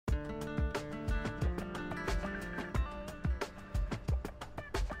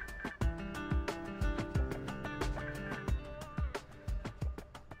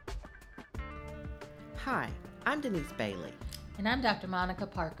Hi, I'm Denise Bailey, And I'm Dr. Monica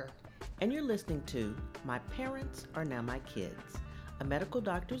Parker. and you're listening to My Parents Are Now My Kids, a medical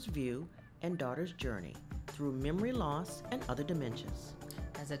doctor's view and daughter's journey through memory loss and other dementias.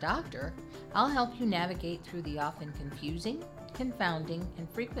 As a doctor, I'll help you navigate through the often confusing, confounding, and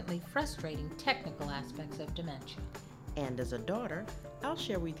frequently frustrating technical aspects of dementia. And as a daughter, I'll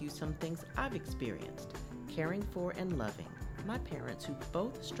share with you some things I've experienced caring for and loving my parents who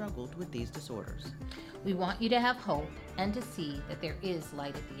both struggled with these disorders. We want you to have hope and to see that there is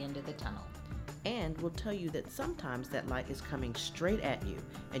light at the end of the tunnel. And we'll tell you that sometimes that light is coming straight at you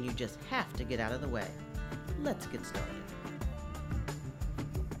and you just have to get out of the way. Let's get started.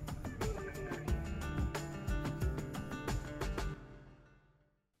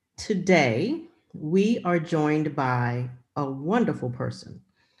 Today, we are joined by a wonderful person.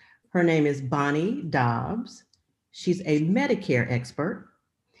 Her name is Bonnie Dobbs. She's a Medicare expert,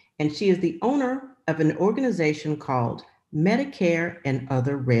 and she is the owner of an organization called Medicare and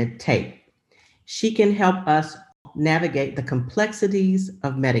Other Red Tape. She can help us navigate the complexities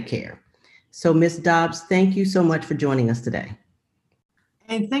of Medicare. So, Ms. Dobbs, thank you so much for joining us today.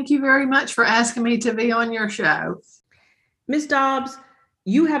 And thank you very much for asking me to be on your show. Ms. Dobbs,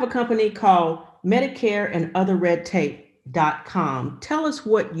 you have a company called Medicare and Other Red Tape.com. Tell us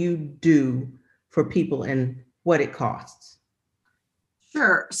what you do for people and what it costs.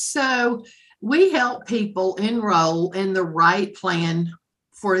 Sure. So we help people enroll in the right plan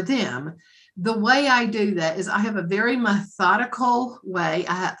for them. The way I do that is I have a very methodical way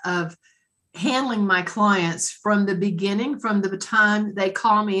of handling my clients from the beginning, from the time they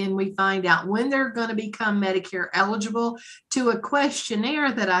call me and we find out when they're going to become Medicare eligible, to a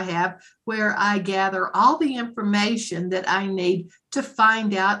questionnaire that I have where I gather all the information that I need to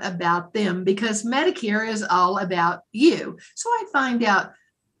find out about them, because Medicare is all about you. So I find out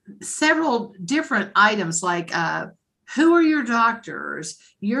several different items like who are your doctors,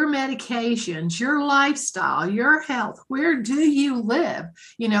 your medications, your lifestyle, your health, where do you live?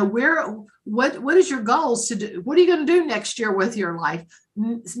 You know, what is your goals to do? What are you going to do next year with your life?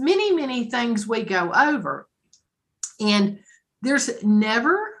 Many things we go over. And there's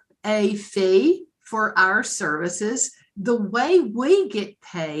never a fee for our services. The way we get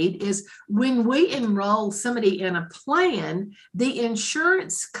paid is when we enroll somebody in a plan, the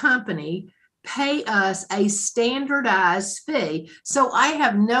insurance company pay us a standardized fee. So I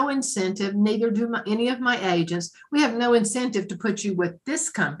have no incentive, neither do any of my agents. We have no incentive to put you with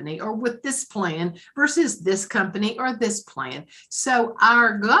this company or with this plan versus this company or this plan. So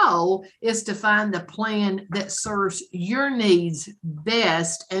our goal is to find the plan that serves your needs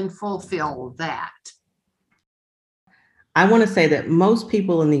best and fulfill that. I want to say that most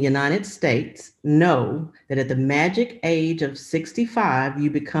people in the United States know that at the magic age of 65, you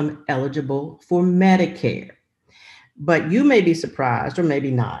become eligible for Medicare. But you may be surprised, or maybe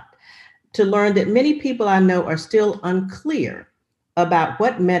not, to learn that many people I know are still unclear about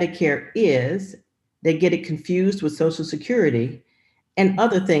what Medicare is. They get it confused with Social Security and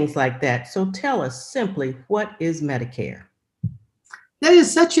other things like that. So tell us simply, what is Medicare? That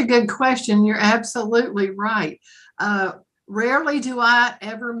is such a good question. You're absolutely right. Rarely do I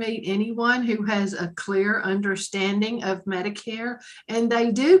ever meet anyone who has a clear understanding of Medicare, and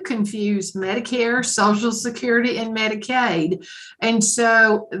they do confuse Medicare, Social Security, and Medicaid. And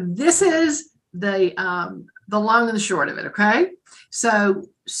so this is the long and the short of it, okay? So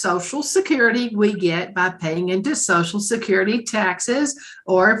Social Security we get by paying into Social Security taxes,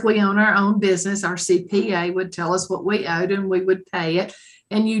 or if we own our own business, our CPA would tell us what we owed and we would pay it.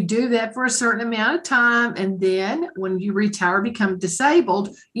 And you do that for a certain amount of time. And then when you retire, become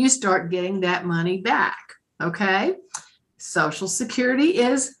disabled, you start getting that money back. Okay. Social Security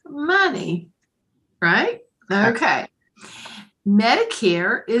is money, right? Okay.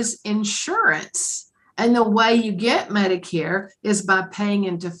 Medicare is insurance. And the way you get Medicare is by paying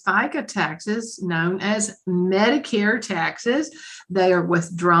into FICA taxes, known as Medicare taxes. They are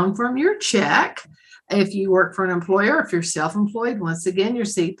withdrawn from your check. If you work for an employer, if you're self-employed, once again, your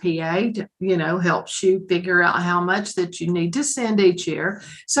CPA, helps you figure out how much that you need to send each year.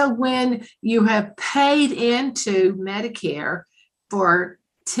 So when you have paid into Medicare for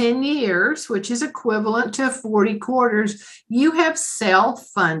 10 years, which is equivalent to 40 quarters, you have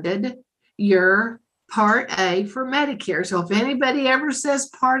self-funded your Part A for Medicare. So if anybody ever says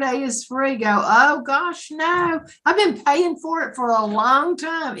Part A is free, go, oh gosh, no, I've been paying for it for a long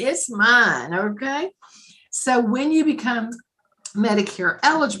time. It's mine, okay? So when you become Medicare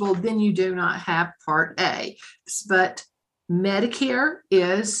eligible, then you do not have Part A. But Medicare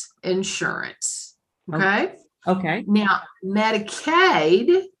is insurance, okay? Okay. Now,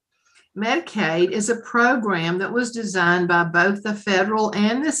 Medicaid Medicaid is a program that was designed by both the federal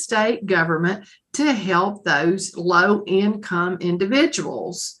and the state government to help those low-income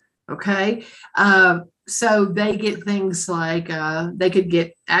individuals. Okay. So they get things like they could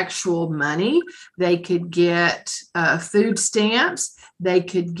get actual money, they could get food stamps, they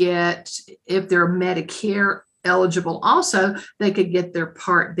could get, if they're Medicare eligible also, they could get their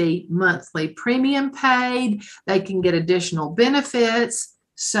Part B monthly premium paid, they can get additional benefits.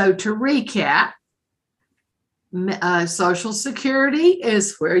 So to recap, Social Security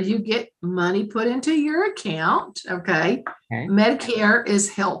is where you get money put into your account. Okay. Medicare is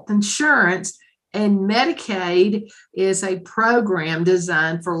health insurance, and Medicaid is a program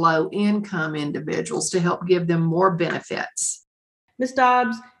designed for low-income individuals to help give them more benefits. Ms.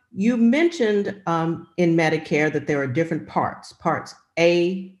 Dobbs, you mentioned in Medicare that there are different parts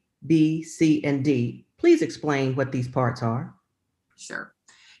A, B, C, and D. Please explain what these parts are. Sure.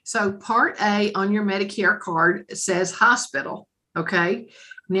 So Part A on your Medicare card says hospital. Okay.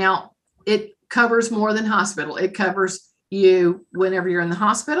 Now it covers more than hospital. It covers you whenever you're in the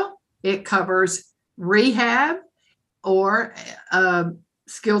hospital. It covers rehab or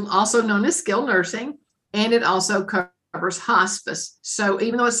skilled, also known as skilled nursing, and it also covers hospice. So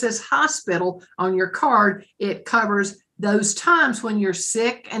even though it says hospital on your card, it covers those times when you're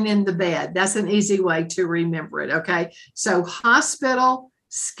sick and in the bed. That's an easy way to remember it. Okay. So hospital,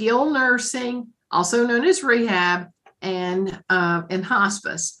 skilled nursing, also known as rehab, and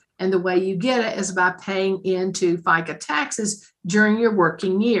hospice. And the way you get it is by paying into FICA taxes during your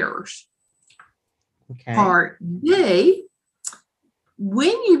working years. Okay. Part B,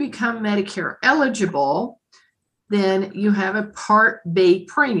 when you become Medicare eligible, then you have a Part B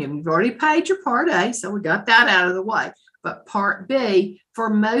premium. You've already paid your Part A, so we got that out of the way. But Part B,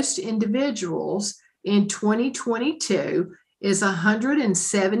 for most individuals in 2022, is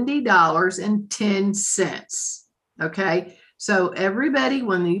 $170.10. Okay. So everybody,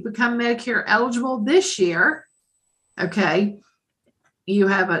 when you become Medicare eligible this year, okay, you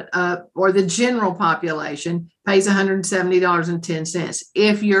have or the general population pays $170.10.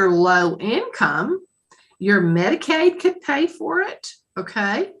 If you're low income, your Medicaid could pay for it.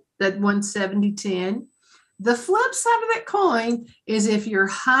 Okay. That $170.10. The flip side of that coin is if you're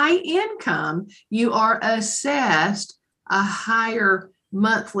high income, you are assessed a higher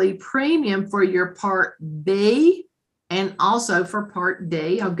monthly premium for your Part B and also for Part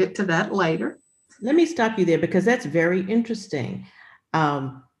D. I'll get to that later. Let me stop you there because that's very interesting.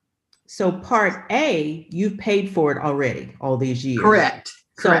 So Part A, you've paid for it already all these years. Correct.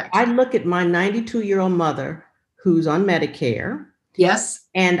 So I look at my 92-year-old mother who's on Medicare. Yes.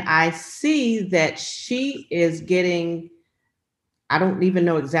 And I see that she is getting, I don't even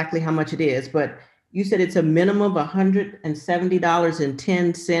know exactly how much it is, but you said it's a minimum of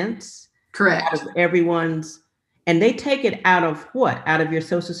 $170.10. Correct. Out of everyone's, and they take it out of what? Out of your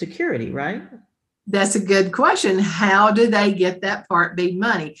Social Security, right? That's a good question. How do they get that Part B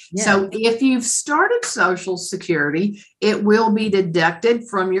money? Yeah. So if you've started Social Security, it will be deducted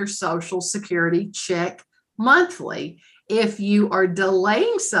from your Social Security check monthly. If you are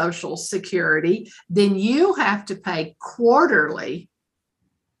delaying Social Security, then you have to pay quarterly.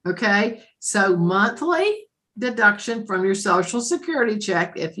 Okay, so monthly deduction from your Social Security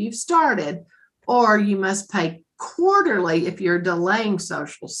check if you've started, or you must pay quarterly if you're delaying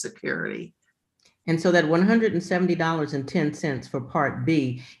Social Security. And so that $170.10 for Part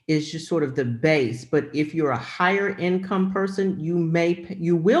B is just sort of the base. But if you're a higher income person, you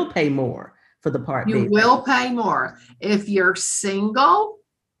will pay more for the Part B. You will pay more. If you're single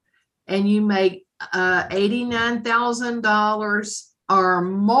and you make $89,000 or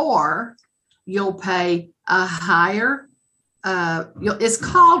more, you'll pay a higher, it's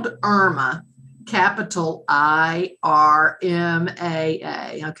called IRMAA, capital IRMAA,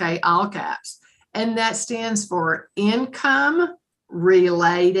 okay, all caps. And that stands for Income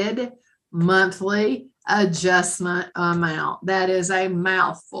Related Monthly Adjustment Amount. That is a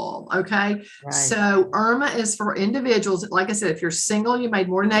mouthful, okay? Right. So IRMAA is for individuals. Like I said, if you're single, you made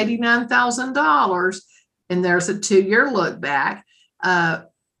more than $89,000, and there's a 2-year look back.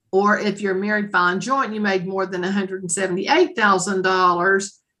 Or if you're married, filing joint, you made more than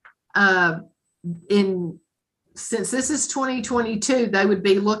 $178,000. Since this is 2022, they would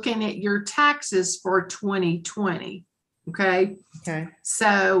be looking at your taxes for 2020. Okay.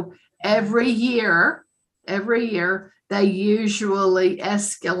 So every year, they usually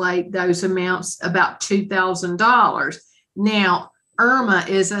escalate those amounts about $2,000. Now, IRMAA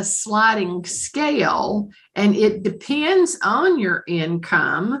is a sliding scale, and it depends on your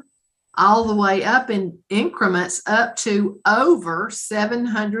income all the way up in increments up to over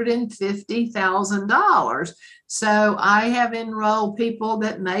 $750,000. So I have enrolled people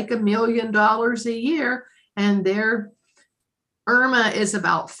that make $1 million a year, and their IRMAA is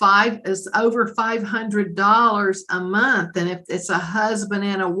over $500 a month. And if it's a husband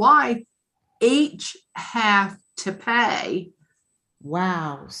and a wife, each have to pay.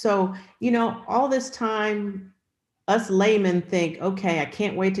 Wow. So, all this time, us laymen think, okay, I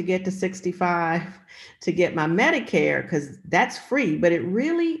can't wait to get to 65 to get my Medicare because that's free, but it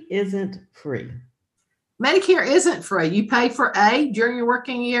really isn't free. Medicare isn't free. You pay for A during your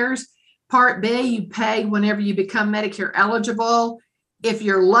working years. Part B, you pay whenever you become Medicare eligible. If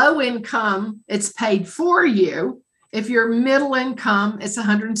you're low income, it's paid for you. If you're middle income, it's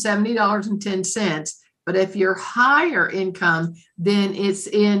 $170.10. But if you're higher income, then it's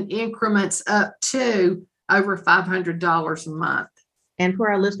in increments up to over $500 a month. And for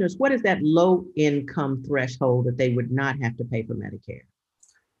our listeners, what is that low income threshold that they would not have to pay for Medicare?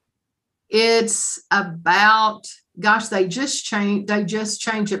 It's about, they just changed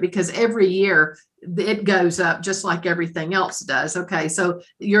it because every year it goes up just like everything else does. Okay, so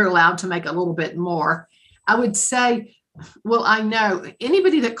you're allowed to make a little bit more. I would say, well, I know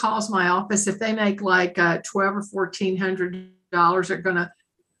anybody that calls my office, if they make like $1,200 or $1,400,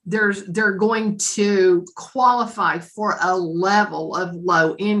 they're going to qualify for a level of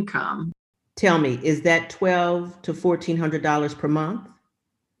low income. Tell me, is that $1,200 to $1,400 per month?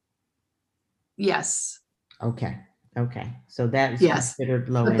 Yes. Okay. So that's considered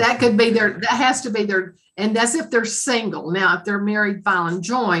low but income. That could be that has to be their, and that's if they're single. Now, if they're married, filing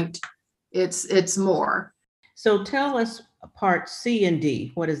joint, it's more. So tell us Part C and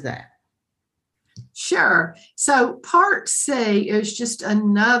D. What is that? Sure. So Part C is just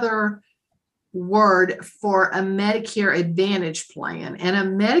another word for a Medicare Advantage plan. And a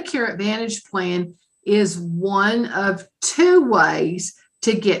Medicare Advantage plan is one of two ways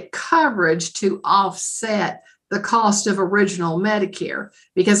to get coverage to offset the cost of original Medicare,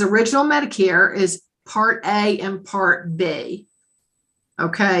 because original Medicare is Part A and Part B.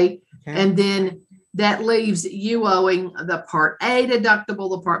 Okay. And then that leaves you owing the Part A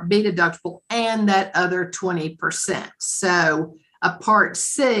deductible, the Part B deductible, and that other 20%. So a Part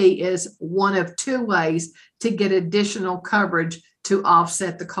C is one of two ways to get additional coverage to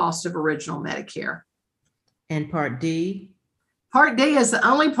offset the cost of original Medicare. And Part D? Part D is the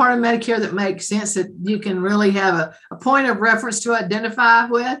only part of Medicare that makes sense, that you can really have a point of reference to identify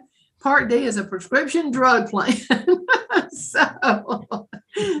with. Part D is a prescription drug plan. So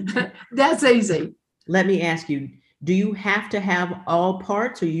that's easy. Let me ask you, do you have to have all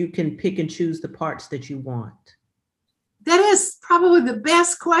parts, or you can pick and choose the parts that you want? That is probably the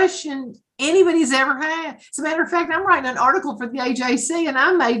best question anybody's ever had. As a matter of fact, I'm writing an article for the AJC, and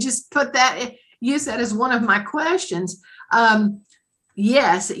I may just use that as one of my questions.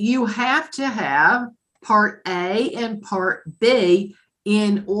 Yes, you have to have Part A and Part B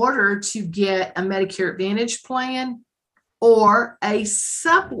in order to get a Medicare Advantage plan or a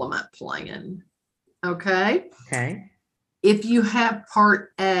supplement plan. Okay. If you have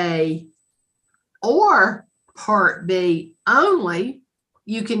Part A or Part B only,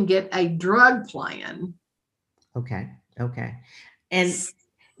 you can get a drug plan. Okay. And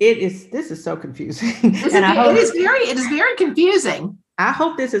this is so confusing. It is very confusing. I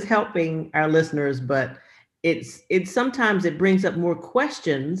hope this is helping our listeners, but it's sometimes it brings up more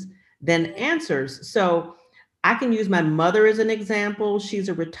questions than answers. So I can use my mother as an example. She's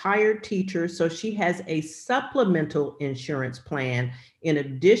a retired teacher, so she has a supplemental insurance plan in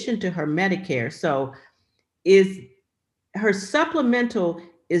addition to her Medicare. So her supplemental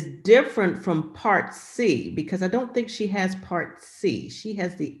is different from Part C, because I don't think she has Part C. She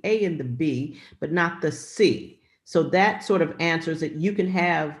has the A and the B, but not the C. So that sort of answers it. You can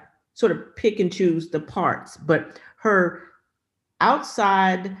have sort of pick and choose the parts, but her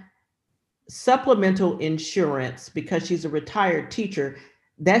outside supplemental insurance, because she's a retired teacher,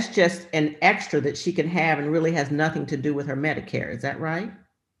 that's just an extra that she can have and really has nothing to do with her Medicare. Is that right?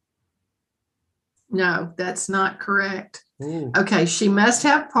 No, that's not correct. Ooh. Okay, she must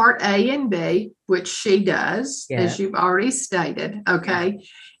have Part A and B, which she does, as you've already stated. Okay. Yeah.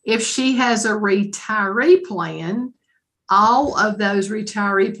 If she has a retiree plan, all of those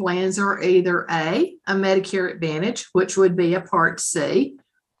retiree plans are either a Medicare Advantage, which would be a Part C,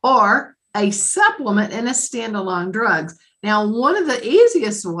 or a supplement and a standalone drugs. Now, one of the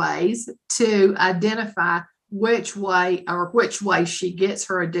easiest ways to identify which way she gets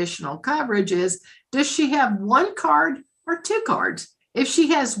her additional coverage is, does she have one card or two cards? If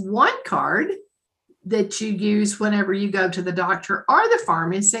she has one card that you use whenever you go to the doctor or the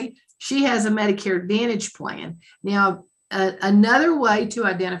pharmacy, she has a Medicare Advantage plan. Now, another way to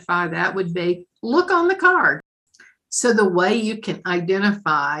identify that would be look on the card. So the way you can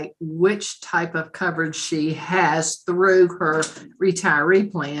identify which type of coverage she has through her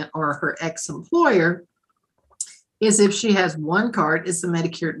retiree plan or her ex-employer is if she has one card, it's the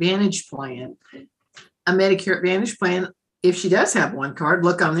Medicare Advantage plan. A Medicare Advantage plan, if she does have one card,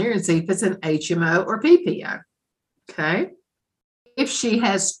 look on there and see if it's an HMO or PPO. Okay. If she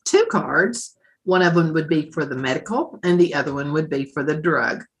has two cards, one of them would be for the medical and the other one would be for the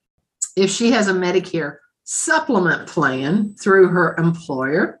drug. If she has a Medicare supplement plan through her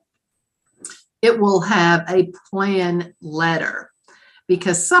employer, it will have a plan letter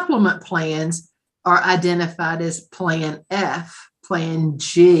because supplement plans are identified as Plan F, Plan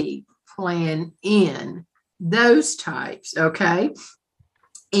G, Plan N, those types, okay?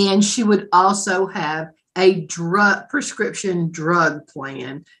 And she would also have a prescription drug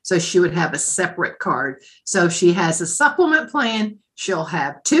plan. So she would have a separate card. So if she has a supplement plan, she'll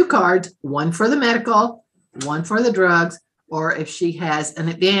have two cards, one for the medical, one for the drugs, or if she has an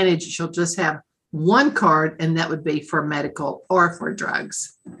Advantage, she'll just have one card, and that would be for medical or for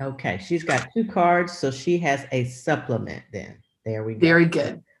drugs. Okay, she's got two cards, so she has a supplement then. There we go. Very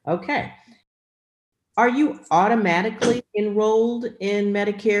good. Okay. Are you automatically enrolled in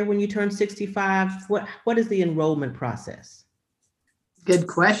Medicare when you turn 65? What is the enrollment process? Good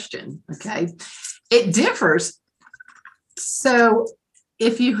question. Okay. It differs. So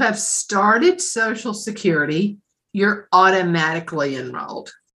if you have started Social Security, you're automatically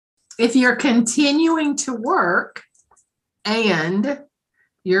enrolled. If you're continuing to work and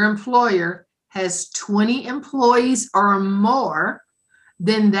your employer has 20 employees or more,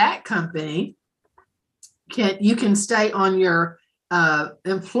 then that company you can stay on your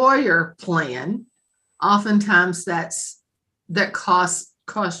employer plan. Oftentimes that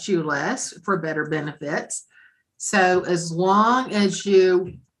costs you less for better benefits. So as long as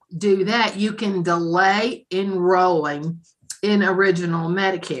you do that, you can delay enrolling in Original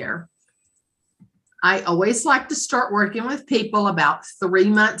Medicare. I always like to start working with people about 3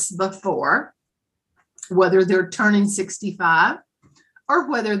 months before, whether they're turning 65 or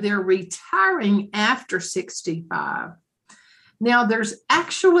whether they're retiring after 65. Now, there's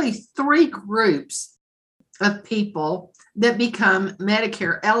actually 3 groups of people that become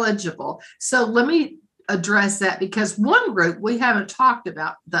Medicare eligible. So let me address that because one group we haven't talked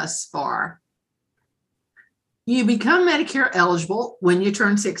about thus far. You become Medicare eligible when you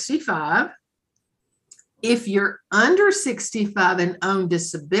turn 65. If you're under 65 and own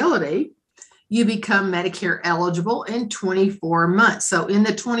disability, you become Medicare eligible in 24 months. So in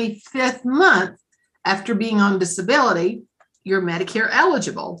the 25th month after being on disability, you're Medicare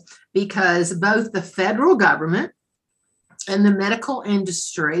eligible because both the federal government and the medical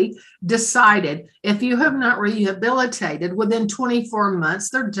industry decided if you have not rehabilitated within 24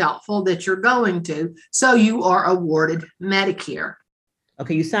 months, they're doubtful that you're going to. So you are awarded Medicare.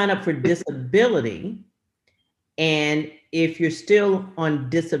 Okay, you sign up for disability. And if you're still on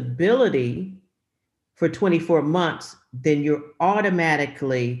disability for 24 months, then you're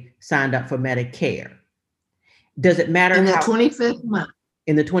automatically signed up for Medicare. Does it matter in the 25th month?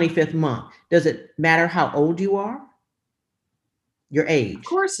 In the 25th month. Does it matter how old you are? Your age? Of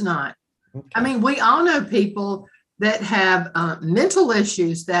course not. Okay. I mean, we all know people that have mental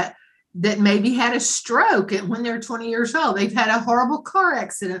issues that maybe had a stroke when they're 20 years old. They've had a horrible car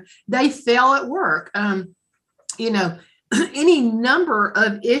accident. They fail at work. Any number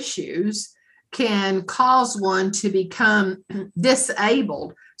of issues can cause one to become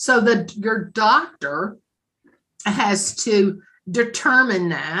disabled. So your doctor has to determine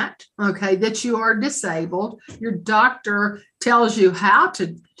that you are disabled. Your doctor tells you how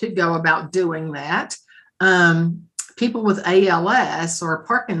to go about doing that. People with ALS or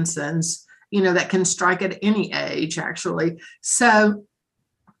Parkinson's, that can strike at any age, actually. So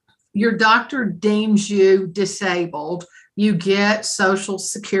your doctor deems you disabled, you get Social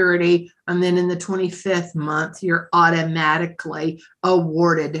Security, and then in the 25th month, you're automatically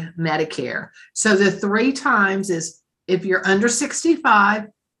awarded Medicare. So the 3 times is if you're under 65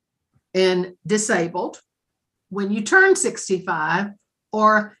 and disabled, when you turn 65,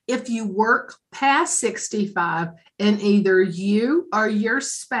 or if you work past 65 and either you or your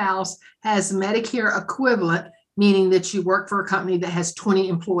spouse has Medicare equivalent, meaning that you work for a company that has 20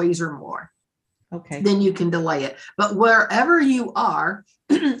 employees or more. Okay. Then you can delay it. But wherever you are,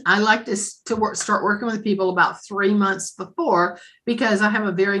 I like to start working with people about 3 months before because I have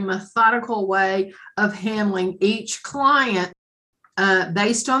a very methodical way of handling each client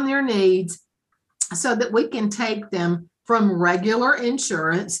based on their needs so that we can take them from regular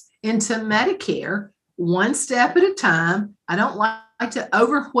insurance into Medicare one step at a time. I don't like to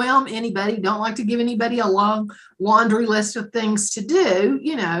overwhelm anybody, don't like to give anybody a long laundry list of things to do.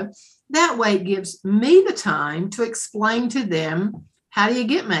 That way it gives me the time to explain to them, how do you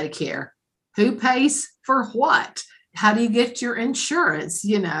get Medicare? Who pays for what? How do you get your insurance?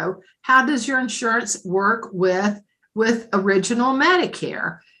 How does your insurance work with original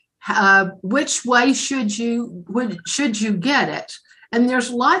Medicare? Which way should you get it? And there's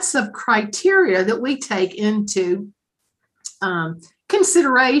lots of criteria that we take into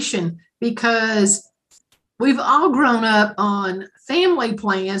consideration, because we've all grown up on family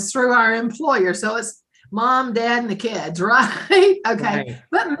plans through our employer. So it's mom, dad, and the kids, right? Okay. Right.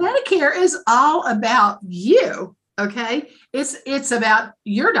 But Medicare is all about you. Okay. It's about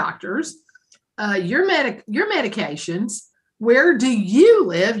your doctors, your medications. Where do you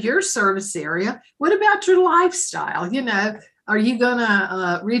live? Your service area. What about your lifestyle? Are you going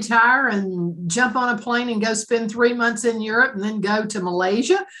to retire and jump on a plane and go spend 3 months in Europe and then go to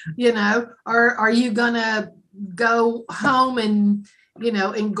Malaysia? Or are you going to go home and,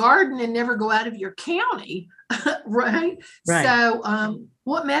 and garden and never go out of your county? Right. So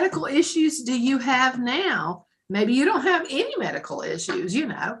what medical issues do you have now? Maybe you don't have any medical issues,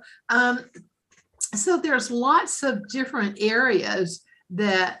 So there's lots of different areas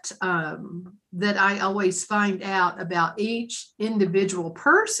that I always find out about each individual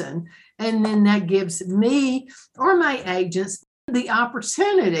person. And then that gives me or my agents the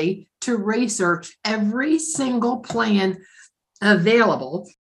opportunity to research every single plan available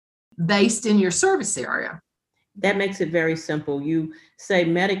based in your service area. That makes it very simple. You say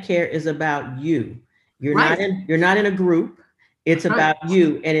Medicare is about you. You're Right. not in a group. It's Right. about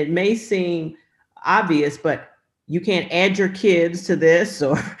you. And it may seem obvious, but you can't add your kids to this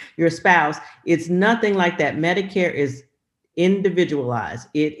or your spouse. It's nothing like that. Medicare is individualized.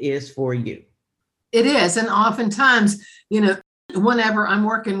 It is for you. It is. And oftentimes, whenever I'm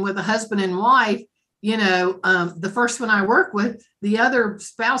working with a husband and wife, the first one I work with, the other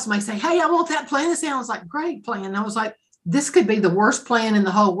spouse might say, hey, I want that plan. This sounds like a great plan. And I was like, this could be the worst plan in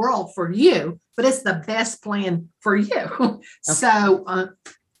the whole world for you, but it's the best plan for you. Okay. So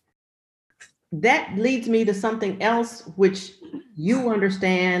that leads me to something else, which you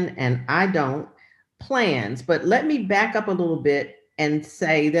understand and I don't, plans. But let me back up a little bit and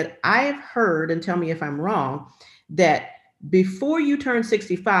say that I have heard, and tell me if I'm wrong, that before you turn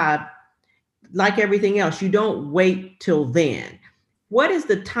 65, like everything else, you don't wait till then. What is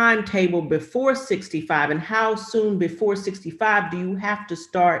the timetable before 65, and how soon before 65 do you have to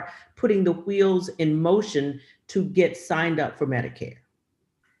start putting the wheels in motion to get signed up for Medicare?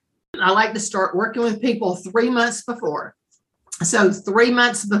 I like to start working with people 3 months before. So 3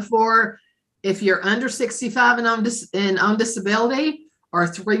 months before, if you're under 65 and on disability, or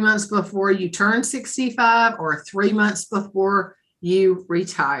 3 months before you turn 65, or 3 months before you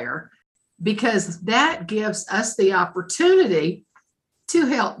retire, because that gives us the opportunity to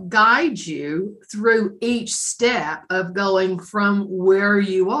help guide you through each step of going from where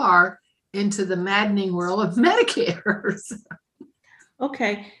you are into the maddening world of Medicare.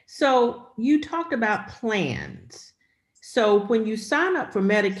 Okay, so you talked about plans. So when you sign up for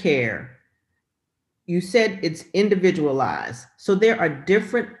Medicare, you said it's individualized. So there are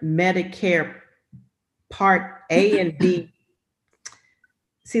different Medicare Part A and B.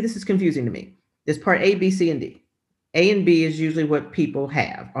 See, this is confusing to me. There's Part A, B, C, and D. A and B is usually what people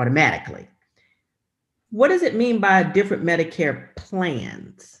have automatically. What does it mean by different Medicare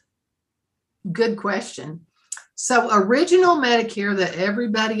plans? Good question. So original Medicare that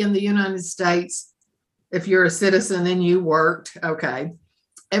everybody in the United States, if you're a citizen and you worked, okay,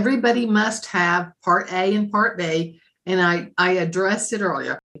 everybody must have Part A and Part B. And I addressed it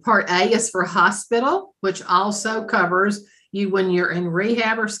earlier. Part A is for hospital, which also covers you when you're in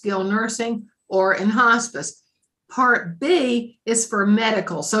rehab or skilled nursing or in hospice. Part B is for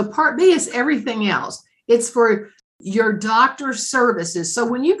medical. So Part B is everything else. It's for your doctor's services. So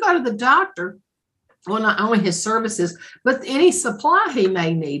when you go to the doctor, well, not only his services, but any supply he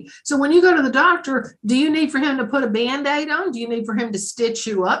may need. So when you go to the doctor, do you need for him to put a Band-Aid on? Do you need for him to stitch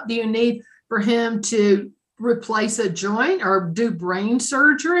you up? Do you need for him to replace a joint or do brain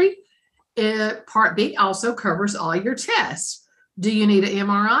surgery? Part B also covers all your tests. Do you need an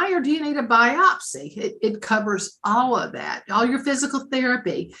MRI or do you need a biopsy? It covers all of that, all your physical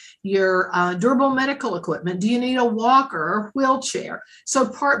therapy, your durable medical equipment. Do you need a walker or wheelchair? So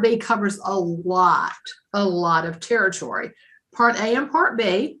Part B covers a lot of territory. Part A and Part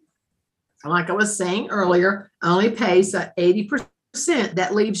B, like I was saying earlier, only pays 80%.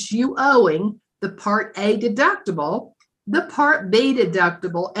 That leaves you owing the Part A deductible the Part B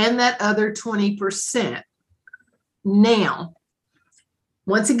deductible and that other 20%. Now,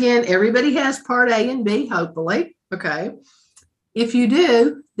 once again, everybody has Part A and B, hopefully. Okay. If you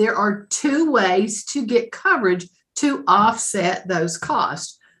do, there are two ways to get coverage to offset those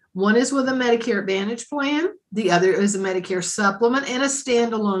costs. One is with a Medicare Advantage plan. The other is a Medicare supplement and a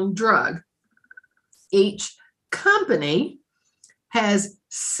standalone drug. Each company has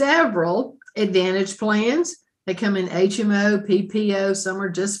several Advantage plans. They come in HMO, PPO. Some are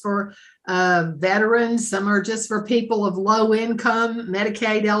just for veterans. Some are just for people of low income,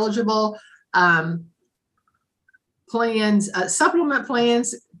 Medicaid eligible. Plans, supplement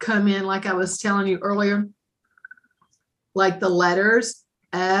plans come in, like I was telling you earlier, like the letters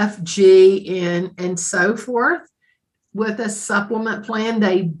F, G, N, and so forth. With a supplement plan,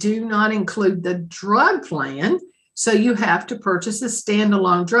 they do not include the drug plan. So you have to purchase a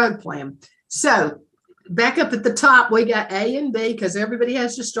standalone drug plan. So back up at the top, we got A and B because everybody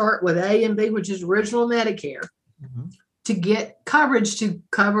has to start with A and B, which is original Medicare, to get coverage to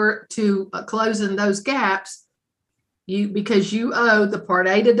close in those gaps. Because you owe the Part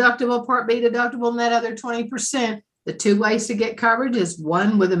A deductible, Part B deductible, and that other 20%. The two ways to get coverage is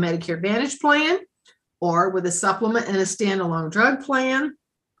one with a Medicare Advantage plan or with a supplement and a standalone drug plan.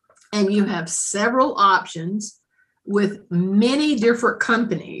 And you have several options with many different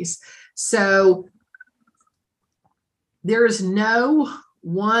companies. So there's no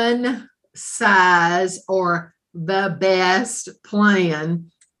one size or the best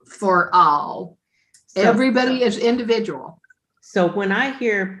plan for all. Everybody is individual. So when I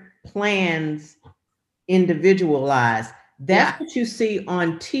hear plans individualized, that's what you see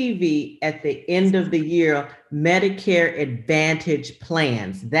on TV at the end of the year, Medicare Advantage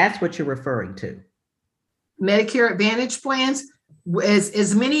plans. That's what you're referring to. Medicare Advantage plans,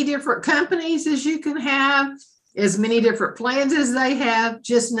 as many different companies as you can have, as many different plans as they have.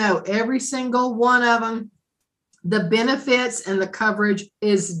 Just know every single one of them, the benefits and the coverage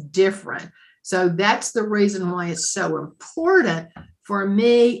is different. So that's the reason why it's so important for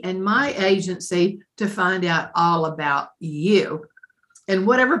me and my agency to find out all about you. And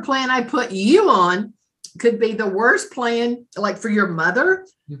whatever plan I put you on could be the worst plan, like for your mother,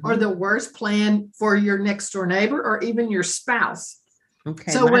 or the worst plan for your next door neighbor, or even your spouse.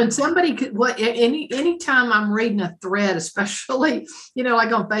 Okay. So when somebody could, anytime I'm reading a thread, especially,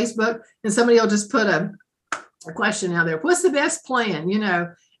 like on Facebook, and somebody will just put a question out there, what's the best plan,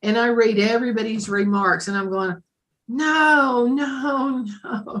 and I read everybody's remarks and I'm going, no,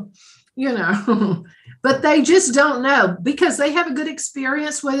 but they just don't know because they have a good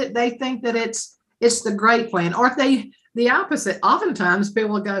experience with it. They think that it's the great plan, or if the opposite. Oftentimes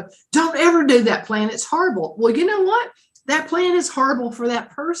people will go, don't ever do that plan. It's horrible. Well, you know what? That plan is horrible for that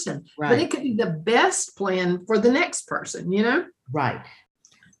person, but it could be the best plan for the next person, Right.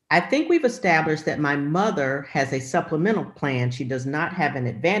 I think we've established that my mother has a supplemental plan. She does not have an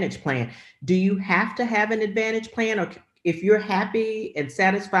Advantage plan. Do you have to have an Advantage plan? Or if you're happy and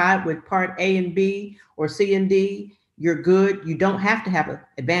satisfied with Part A and B or C and D, you're good. You don't have to have an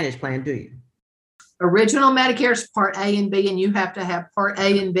Advantage plan, do you? Original Medicare is Part A and B, and you have to have Part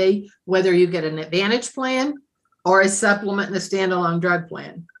A and B, whether you get an Advantage plan or a supplement and a standalone drug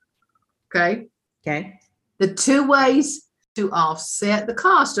plan. Okay. The two ways to offset the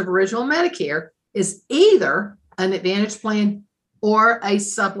cost of original Medicare is either an Advantage plan or a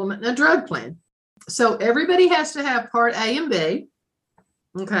supplement and a drug plan. So everybody has to have Part A and B.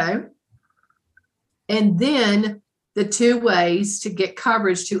 Okay. And then the two ways to get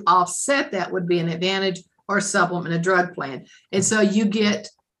coverage to offset that would be an Advantage or supplement, a drug plan. And so you get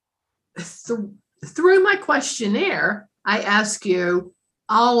through my questionnaire, I ask you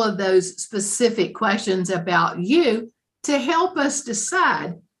all of those specific questions about you to help us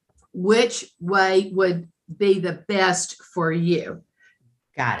decide which way would be the best for you.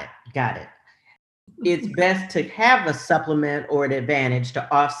 Got it. It's best to have a supplement or an Advantage to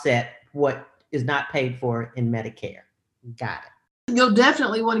offset what is not paid for in Medicare. Got it. You'll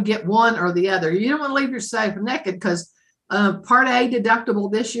definitely want to get one or the other. You don't want to leave yourself naked because Part A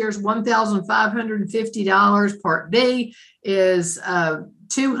deductible this year is $1,550. Part B is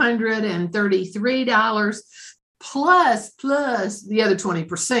 $233 plus the other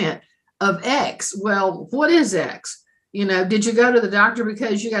 20% of X. Well, what is X? Did you go to the doctor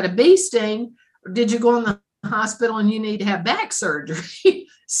because you got a bee sting, or did you go in the hospital and you need to have back surgery?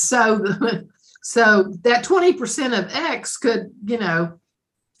 So that 20% of X could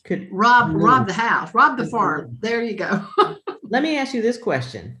rob the house, rob the farm. There you go. Let me ask you this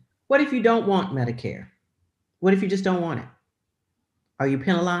question. What if you don't want Medicare? What if you just don't want it? Are you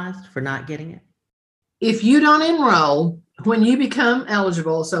penalized for not getting it? if you don't enroll when you become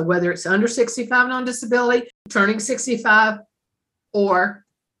eligible, so whether it's under 65 and on disability, turning 65, or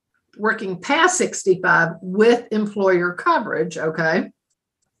working past 65 with employer coverage, okay?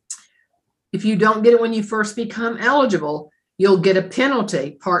 If you don't get it when you first become eligible, you'll get a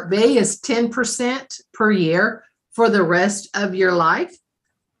penalty. Part B is 10% per year for the rest of your life.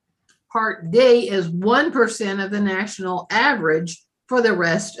 Part D is 1% of the national average for the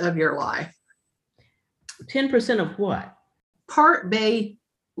rest of your life. 10% of what? Part B,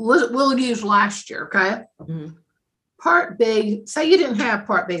 we'll use last year, okay? Mhm. Part B, say you didn't have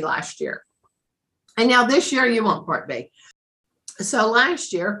Part B last year. And now this year you want Part B. So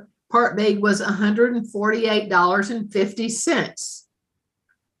last year, Part B was $148.50.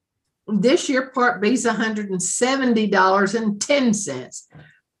 This year, Part B is $170.10.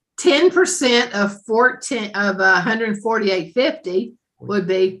 10% of 148.50 would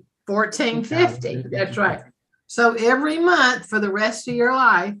be $14.50. That's right. So every month for the rest of your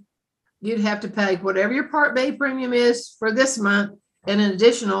life, you'd have to pay whatever your Part B premium is for this month and an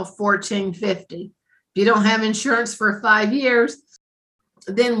additional $14.50. If you don't have insurance for 5 years,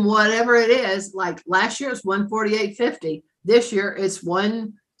 then whatever it is, like last year it's $148.50. This year it's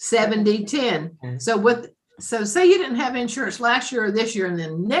 $170.10. So say you didn't have insurance last year or this year, and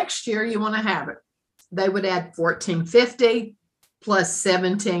then next year you want to have it. They would add $14.50 plus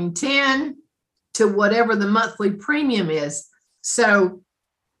 $17.10 to whatever the monthly premium is. So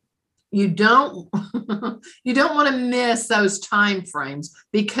you don't want to miss those time frames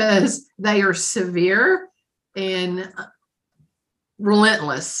because they are severe and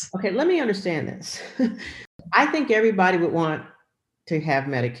relentless. Okay, let me understand this. I think everybody would want to have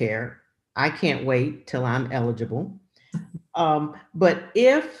Medicare. I can't wait till I'm eligible. But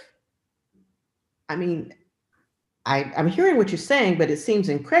I'm hearing what you're saying, but it seems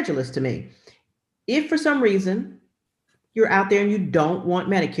incredulous to me. If for some reason you're out there and you don't want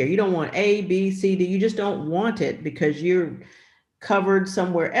Medicare, you don't want A, B, C, D, you just don't want it because you're covered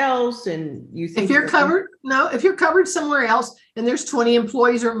somewhere else and you think if you're covered somewhere else and there's 20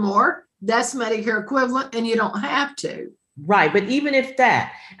 employees or more, that's Medicare equivalent and you don't have to. Right. But even if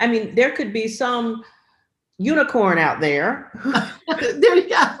that, there could be some unicorn out there there you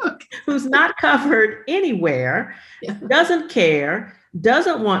go. who's not covered anywhere, doesn't care,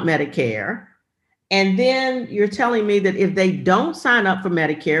 doesn't want Medicare. And then you're telling me that if they don't sign up for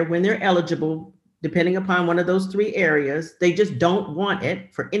Medicare when they're eligible, depending upon one of those 3 areas, they just don't want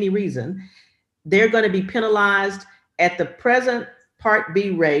it for any reason, they're going to be penalized at the present Part B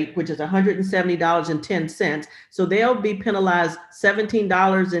rate, which is $170.10. So they'll be penalized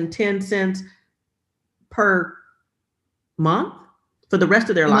 $17.10 per month for the rest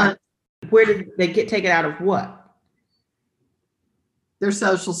of their life. Where did they take it out of what? Their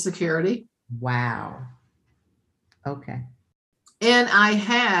Social Security. Wow. Okay. And I've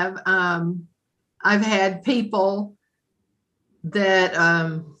had people that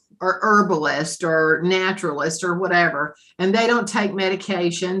are herbalist or naturalist or whatever, and they don't take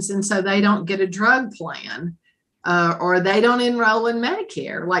medications, and so they don't get a drug plan, or they don't enroll in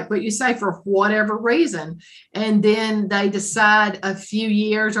Medicare, like what you say, for whatever reason. And then they decide a few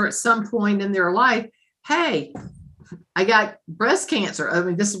years or at some point in their life, hey, I got breast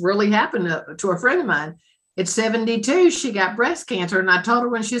cancer. This really happened to a friend of mine. At 72, she got breast cancer. And I told her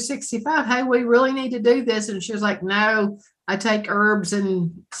when she was 65, hey, we really need to do this. And she was like, no, I take herbs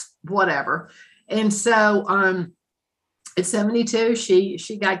and whatever. And so at 72,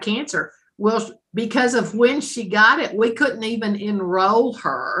 she got cancer. Well, because of when she got it, we couldn't even enroll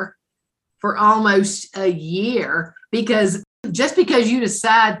her for almost a year, because just because you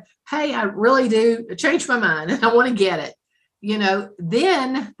decide, hey, I really do change my mind and I want to get it,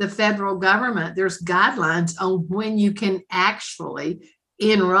 then the federal government, there's guidelines on when you can actually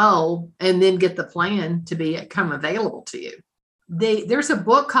enroll and then get the plan to become available to you. There's a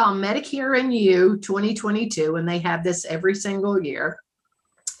book called Medicare and You 2022, and they have this every single year.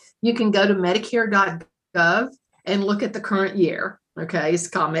 You can go to medicare.gov and look at the current year. Okay, it's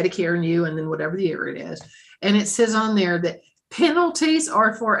called Medicare and You, and then whatever the year it is. And it says on there that penalties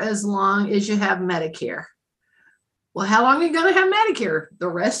are for as long as you have Medicare. Well, how long are you going to have Medicare? The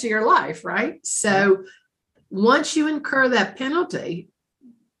rest of your life, right? So once you incur that penalty,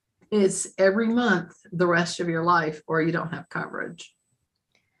 it's every month the rest of your life, or you don't have coverage.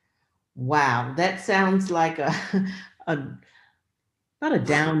 Wow, that sounds like not a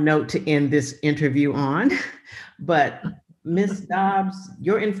down note to end this interview on, but Ms. Dobbs,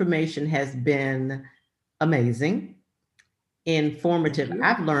 your information has been amazing, informative.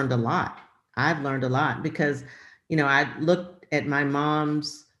 I've learned a lot. Because, I looked at my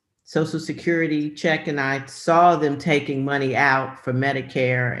mom's Social Security check and I saw them taking money out for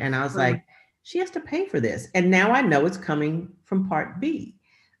Medicare. And I was like, she has to pay for this. And now I know it's coming from Part B.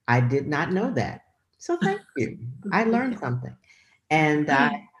 I did not know that. So thank you. I learned something. And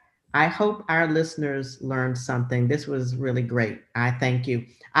I hope our listeners learned something. This was really great. I thank you.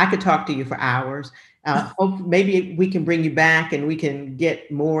 I could talk to you for hours. Hope maybe we can bring you back and we can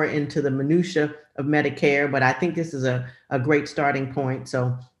get more into the minutia of Medicare, but I think this is a great starting point.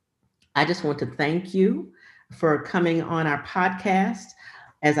 So I just want to thank you for coming on our podcast.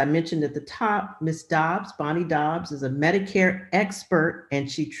 As I mentioned at the top, Ms. Dobbs, Bonnie Dobbs, is a Medicare expert,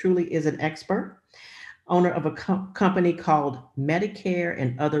 and she truly is an expert. Owner of a company called Medicare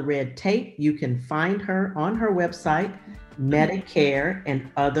and Other Red Tape. You can find her on her website,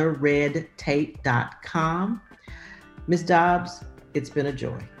 medicareandotherredtape.com. Ms. Dobbs, it's been a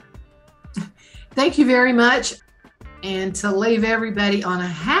joy. Thank you very much. And to leave everybody on a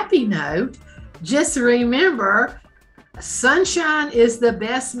happy note, just remember, sunshine is the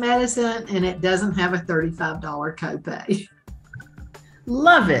best medicine and it doesn't have a $35 copay.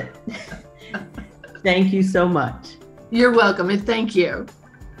 Love it. Thank you so much. You're welcome, and thank you.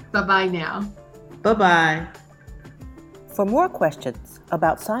 Bye-bye now. Bye-bye. For more questions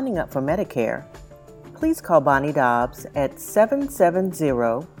about signing up for Medicare, please call Bonnie Dobbs at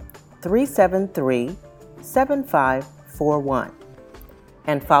 770-373-7541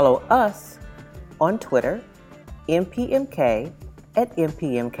 and follow us on Twitter, MPMK at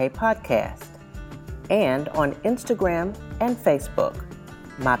MPMK Podcast, and on Instagram and Facebook,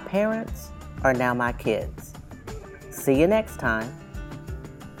 My Parents Are Now My Kids. See you next time.